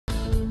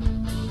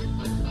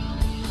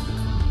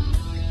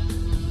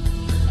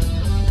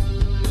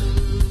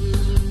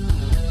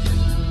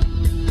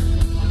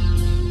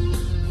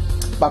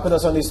Back with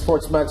us on the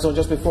SportsMax Zone.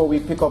 Just before we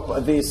pick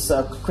up this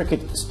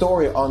cricket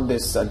story on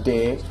this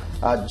day,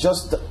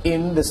 just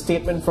in the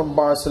statement from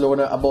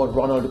Barcelona about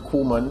Ronald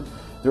Koeman,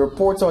 the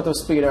reports out of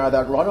Spain are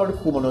that Ronald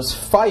Koeman was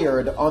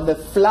fired on the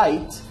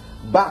flight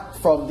back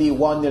from the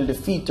 1-0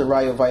 defeat to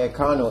Rayo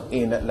Vallecano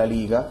in La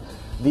Liga.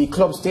 The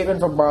club statement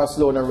from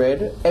Barcelona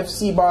read,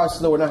 FC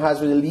Barcelona has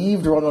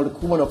relieved Ronald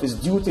Koeman of his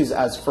duties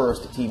as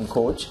first team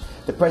coach.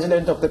 The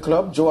president of the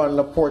club, Joan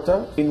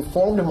Laporta,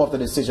 informed him of the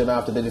decision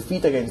after the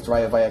defeat against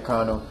Rayo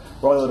Vallecano.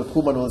 Ronald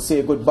Koeman will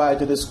say goodbye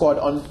to the squad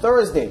on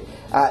Thursday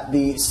at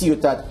the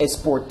Ciutat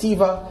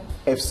Esportiva.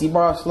 FC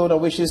Barcelona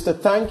wishes to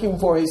thank him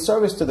for his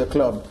service to the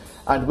club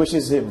and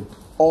wishes him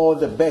all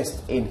the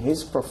best in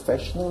his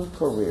professional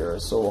career.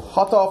 So,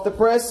 hot off the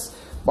press,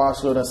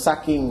 Barcelona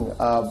sacking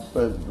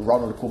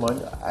Ronald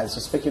Koeman. I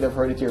suspect you'd have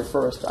heard it here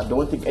first. I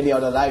don't think any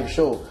other live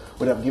show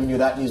would have given you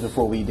that news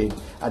before we did,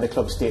 and the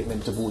club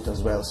statement to boot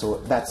as well. So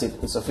that's it.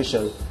 It's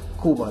official.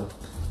 Koeman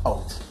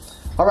out.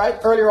 All right.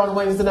 Earlier on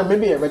Wednesday,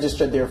 Namibia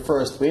registered their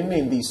first win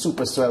in the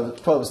Super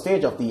 12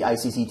 stage of the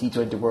ICC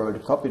T20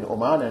 World Cup in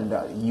Oman and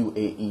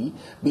UAE,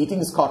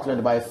 beating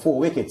Scotland by 4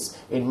 wickets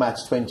in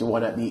match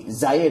 21 at the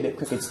Zayed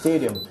Cricket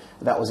Stadium.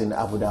 That was in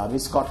Abu Dhabi.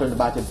 Scotland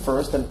batted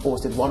first and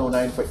posted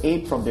 109 for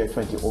 8 from their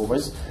 20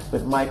 overs,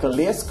 with Michael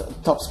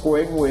Leask top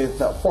scoring with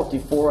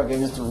 44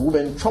 against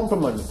Ruben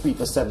Trumpelman 3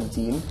 for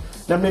 17.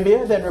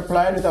 Namibia then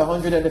replied with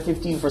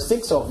 115 for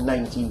 6 of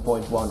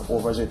 19.1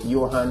 overs, with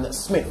Johan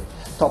Smith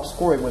top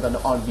scoring with an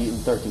unbeaten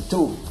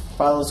 32.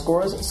 Final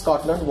scores: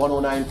 Scotland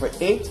 109 for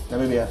 8,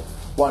 Namibia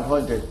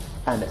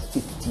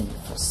 150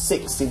 for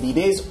 6. In the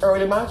day's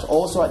early match,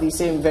 also at the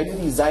same venue,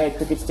 the Zayed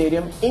Cricket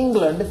Stadium,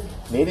 England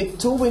made it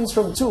 2 wins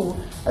from 2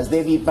 as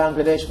they beat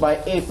Bangladesh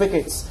by 8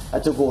 wickets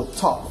to go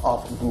top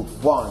of Group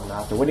 1.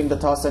 After winning the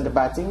toss and the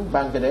batting,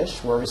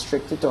 Bangladesh were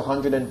restricted to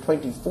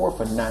 124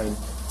 for 9.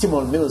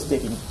 Timon Mills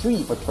taking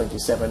 3 for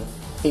 27.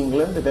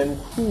 England then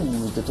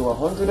cruised to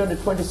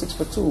 126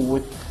 for 2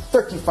 with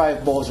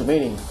 35 balls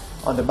remaining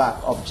on the back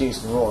of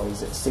Jason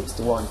Roy's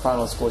 61.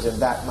 Final scores in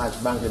that match: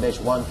 Bangladesh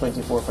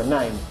 124 for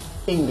 9,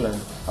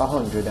 England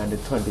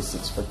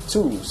 126 for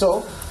 2.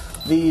 So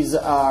these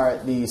are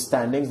the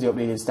standings, the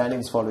updated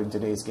standings following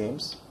today's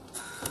games.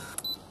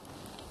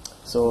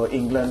 So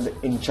England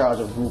in charge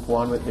of Group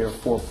 1 with their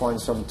 4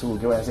 points from 2.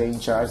 When I say in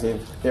charge,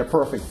 they're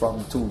perfect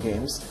from 2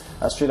 games.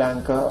 Sri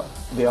Lanka,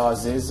 the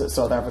Aussies,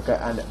 South Africa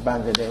and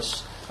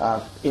Bangladesh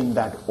in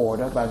that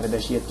order.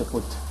 Bangladesh yet to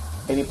put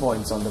any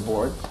points on the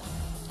board.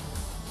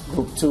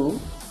 Group 2,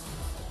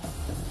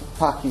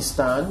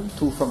 Pakistan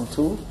 2 from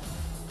 2.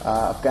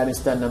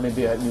 Afghanistan,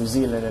 Namibia, New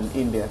Zealand and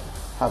India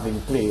having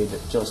played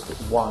just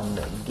 1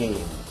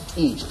 game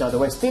each. Now the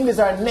West Indies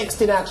are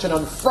next in action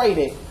on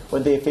Friday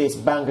when they face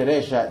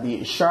Bangladesh at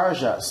the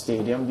Sharjah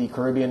Stadium. The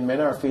Caribbean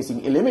men are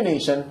facing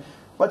elimination,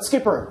 but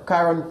skipper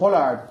Kieron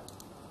Pollard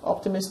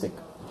optimistic.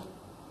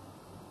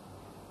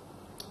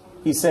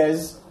 He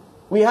says,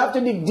 "We have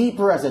to dig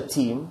deeper as a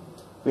team.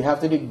 We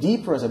have to dig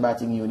deeper as a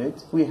batting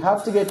unit. We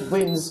have to get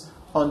wins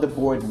on the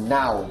board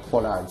now,"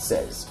 Pollard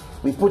says.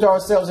 "We've put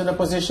ourselves in a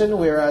position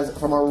whereas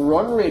from a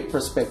run rate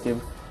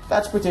perspective,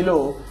 that's pretty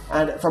low,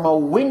 and from a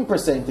win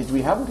percentage,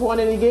 we haven't won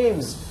any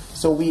games.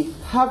 So we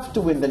have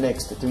to win the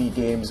next 3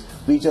 games.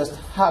 We just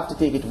have to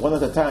take it one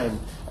at a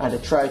time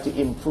and try to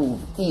improve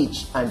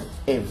each and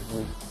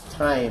every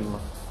time."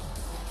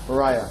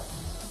 Mariah,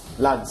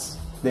 lads,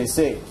 they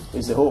say,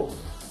 it's the hope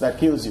that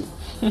kills you.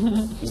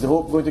 Is the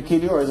hope going to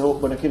kill you, or is the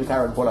hope going to kill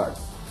Kieron Pollard?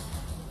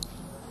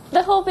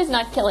 The hope is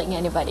not killing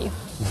anybody.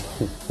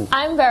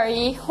 I'm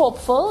very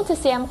hopeful to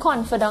say I'm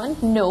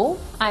confident. No,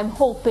 I'm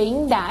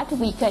hoping that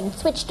we can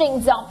switch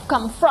things up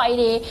come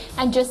Friday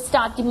and just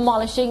start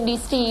demolishing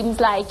these teams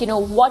like,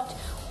 what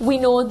we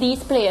know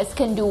these players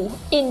can do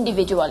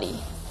individually.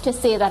 To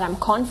say that I'm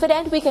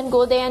confident we can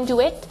go there and do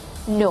it,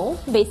 no.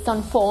 Based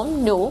on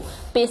form, no.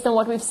 Based on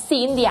what we've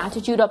seen, the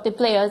attitude of the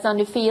players on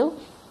the field,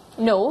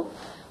 no.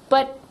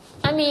 But,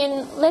 I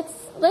mean,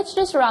 let's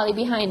just rally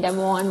behind them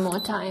one more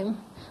time.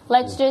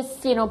 Let's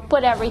just,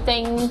 put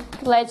everything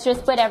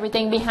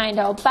behind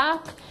our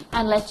back,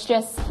 and let's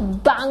just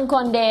bank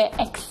on their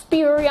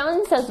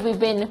experience as we've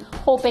been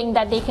hoping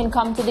that they can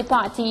come to the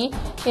party,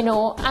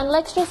 and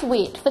let's just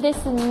wait for this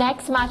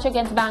next match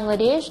against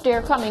Bangladesh.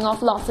 They're coming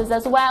off losses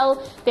as well.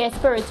 Their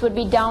spirits would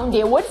be down.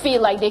 They would feel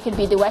like they could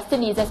be the West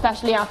Indies,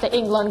 especially after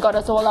England got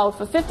us all out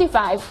for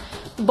 55.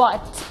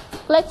 But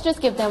let's just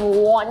give them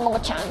one more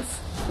chance.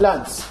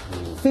 Lance,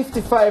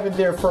 55 in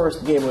their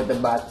first game with the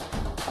bat,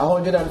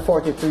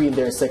 143 in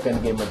their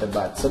second game with the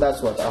bat. So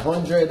that's what,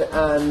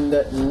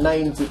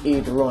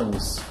 198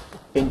 runs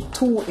in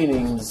 2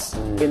 innings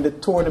in the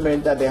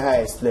tournament at the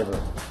highest level.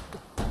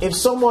 If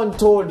someone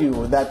told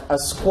you that a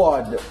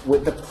squad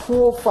with the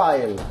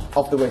profile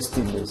of the West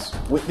Indies,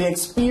 with the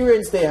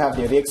experience they have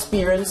there, the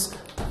experience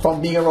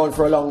from being around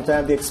for a long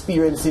time, the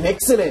experience in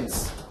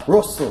excellence,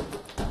 Russell,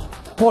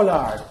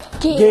 Pollard,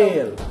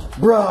 Gale,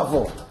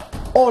 Bravo,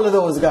 all of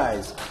those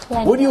guys,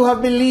 would you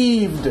have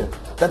believed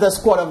that a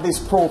squad of this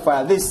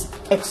profile, this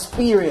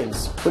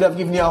experience, would have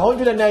given you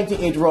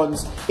 198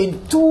 runs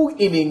in 2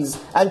 innings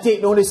and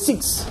taken only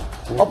 6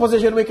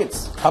 opposition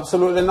wickets?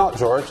 Absolutely not,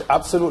 George.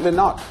 Absolutely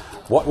not.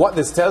 What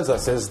this tells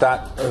us is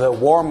that the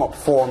warm-up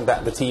form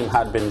that the team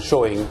had been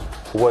showing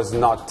was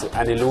not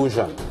an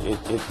illusion.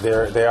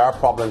 There are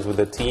problems with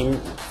the team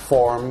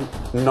form,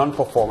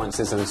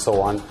 non-performances and so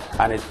on,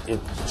 and it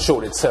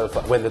showed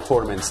itself when the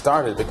tournament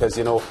started, because,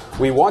 you know,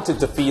 we wanted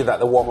to feel that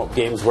the warm-up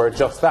games were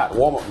just that,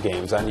 warm-up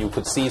games, and you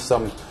could see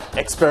some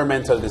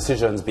experimental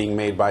decisions being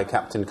made by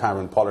Captain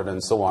Kieran Pollard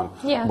and so on.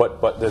 Yeah.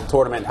 But the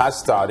tournament has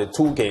started,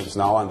 2 games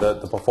now, and the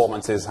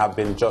performances have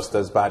been just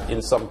as bad,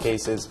 in some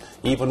cases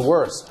even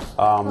worse.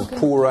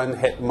 Pooran,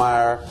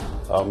 Hetmeyer,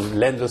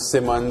 Lendl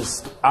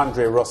Simmons,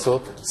 Andre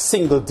Russell,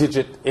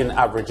 single-digit in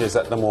averages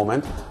at the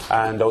moment,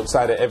 and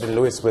outside of Evan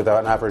Lewis with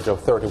an average of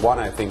 31,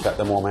 I think, at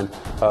the moment.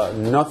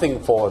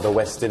 Nothing for the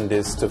West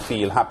Indies to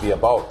feel happy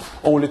about.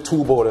 Only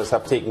 2 bowlers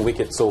have taken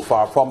wickets so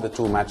far from the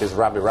 2 matches,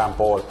 Ravi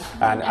Rampal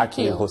and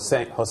Akeem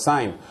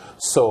Hossain.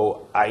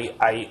 So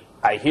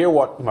I hear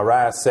what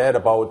Mariah said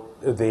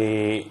about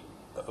the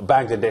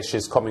Bangladesh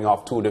is coming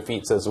off 2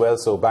 defeats as well,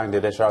 so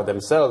Bangladesh are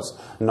themselves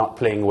not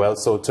playing well.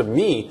 So to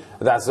me,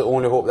 that's the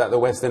only hope that the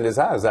West Indies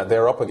has, that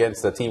they're up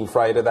against a team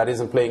Friday that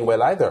isn't playing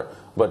well either.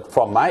 But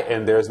from my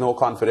end, there is no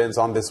confidence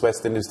on this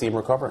West Indies team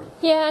recovering.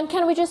 Yeah, and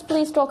can we just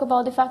please talk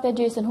about the fact that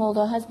Jason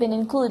Holder has been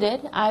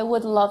included? I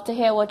would love to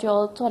hear what you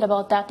all thought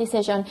about that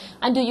decision.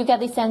 And do you get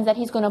the sense that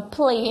he's going to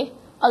play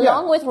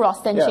along with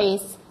Roston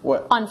Chase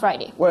on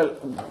Friday? Well,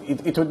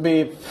 it would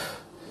be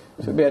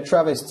a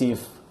travesty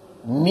if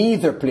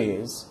neither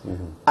plays.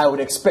 I would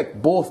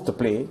expect both to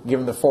play,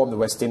 given the form the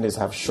West Indies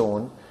have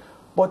shown.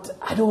 But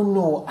I don't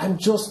know. I'm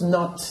just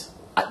not,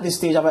 at this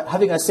stage,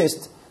 having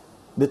assessed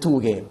the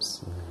 2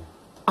 games,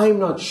 I'm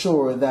not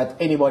sure that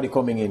anybody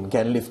coming in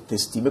can lift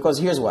this team. Because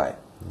here's why.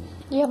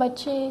 Yeah, but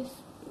Chase.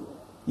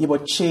 Yeah,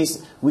 but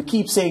Chase, we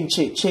keep saying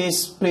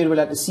Chase played well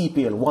at the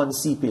CPL, won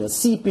CPL.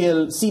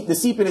 The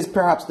CPL is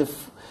perhaps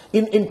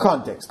in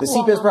context, the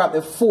CPL is perhaps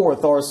the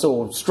 4th or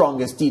so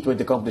strongest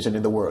T20 competition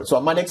in the world. So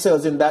a man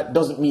excels in that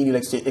doesn't mean he'll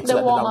excel at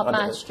the warm-up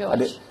match,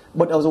 George.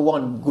 But that was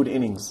 1 good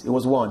innings. It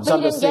was 1. But so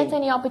he didn't get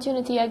any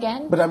opportunity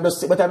again. But I'm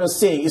just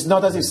saying, it's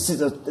not as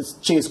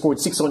if Chase scored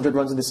 600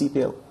 runs in the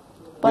CPL.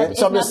 But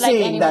so I'm just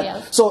saying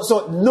that.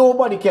 So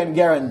nobody can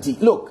guarantee.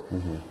 Look,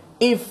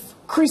 if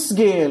Chris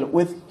Gayle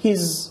with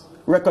his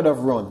record of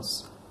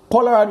runs,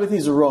 Pollard with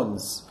his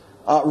runs,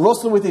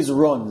 Russell with his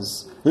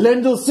runs,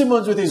 Lendl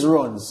Simmons with his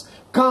runs,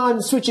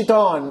 can't switch it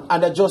on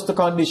and adjust the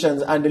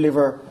conditions and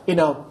deliver in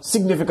a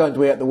significant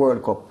way at the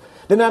World Cup,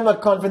 then I'm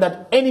not confident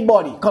that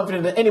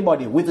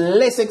anybody with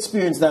less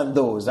experience than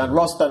those, and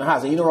Roston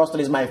has, and you know Roston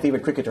is my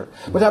favorite cricketer,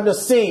 but I'm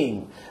just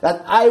saying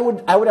that I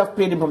would have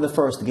played him from the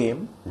first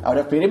game, I would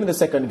have played him in the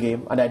second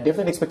game, and I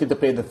definitely expected to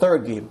play in the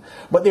third game,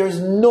 but there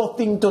is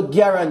nothing to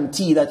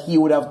guarantee that he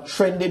would have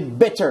trended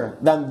better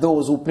than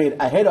those who played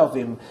ahead of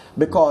him,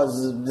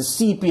 because the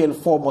CPL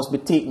form must be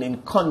taken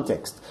in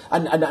context.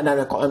 And I'm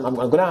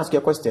going to ask you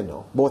a question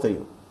now, both of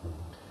you.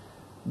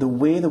 The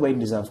way the West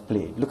Indies have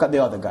played, look at the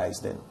other guys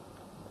then.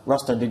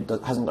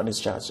 Roston hasn't got his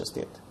chance just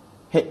yet.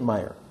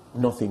 Hetmeyer,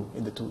 nothing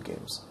in the 2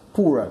 games.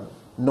 Pooran,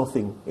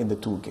 nothing in the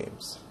 2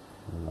 games.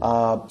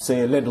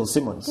 Say Lendl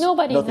Simmons.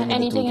 Nobody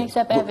anything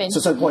except Evan.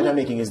 So the point I'm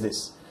making is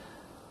this.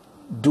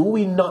 Do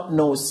we not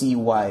now see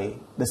why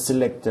the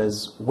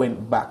selectors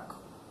went back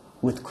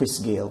with Chris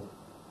Gayle?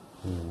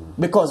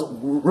 Because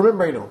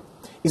remember, you know,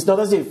 it's not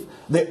as if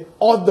the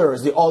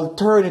others, the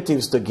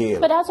alternatives to Gayle,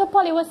 but that's what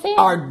Polly was saying,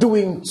 are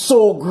doing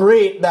so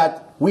great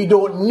that we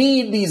don't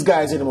need these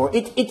guys anymore.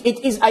 It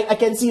is. I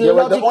can see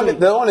logically.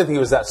 The only thing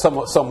was that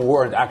some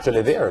weren't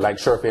actually there, like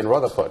Sherpy and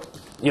Rutherford.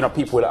 You know,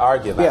 people will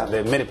argue that.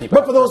 Yeah. Many people.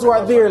 But for those who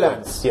are there,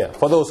 Lance. Yeah,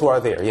 for those who are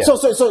there, yeah. So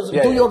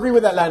do you agree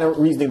with that line of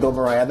reasoning, though,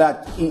 Mariah,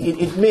 that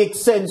it makes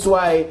sense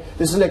why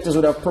the selectors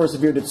would have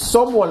persevered with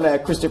someone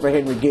like Christopher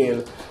Henry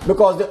Gayle,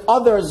 because the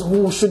others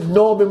who should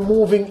now be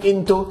moving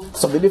into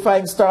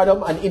solidifying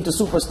stardom and into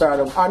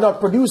superstardom are not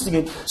producing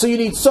it, so you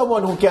need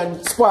someone who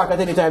can spark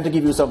at any time to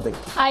give you something.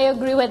 I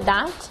agree with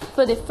that.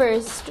 For the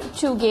first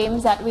 2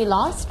 games that we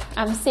lost,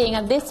 I'm saying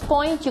at this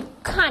point you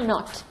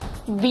cannot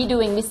be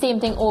doing the same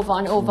thing over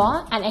and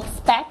over and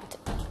expect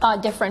a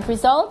different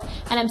result.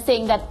 And I'm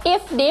saying that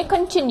if they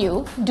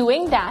continue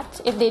doing that,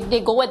 if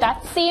they go with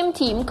that same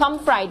team come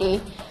Friday,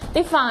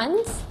 the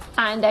fans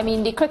and I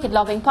mean the cricket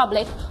loving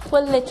public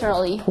will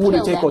literally Who would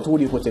you take out? Who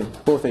would you put in?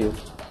 Both of you.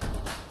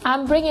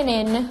 I'm bringing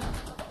in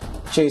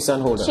Chase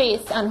and Holder.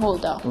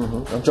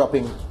 I'm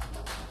dropping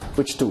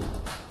which 2?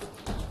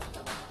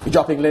 You're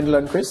dropping Lendl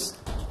and Chris.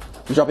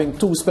 You're dropping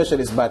 2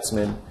 specialist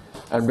batsmen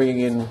and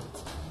bringing in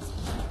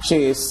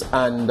Chase,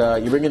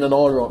 and you bring in an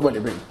all-round, well, you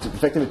bring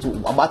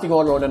effectively a batting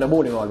all-round and a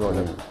bowling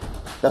all-rounder.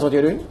 That's what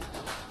you're doing?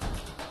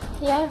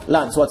 Yeah.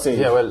 Lance, what say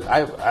you? Yeah,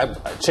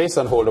 well, Chase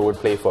and Holder would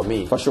play for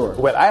me. For sure.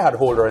 Well, I had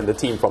Holder in the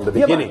team from the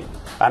beginning,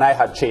 and I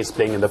had Chase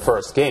playing in the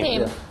first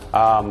game. Same.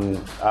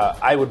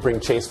 I would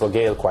bring Chase for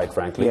Gayle, quite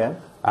frankly. Yeah.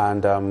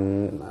 and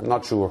I'm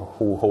not sure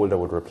who Holder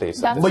would replace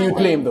him. That's But you the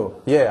claim thing.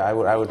 though. Yeah, I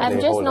would play I'm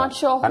just Holder. not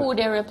sure who And-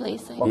 they're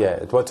replacing.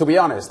 Yeah, well, to be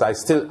honest, I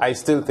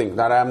still think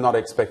that I'm not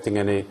expecting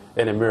any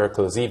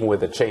miracles, even with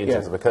the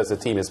changes, Yeah. because the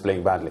team is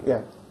playing badly.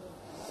 Yeah.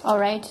 All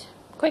right.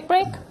 Quick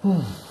break.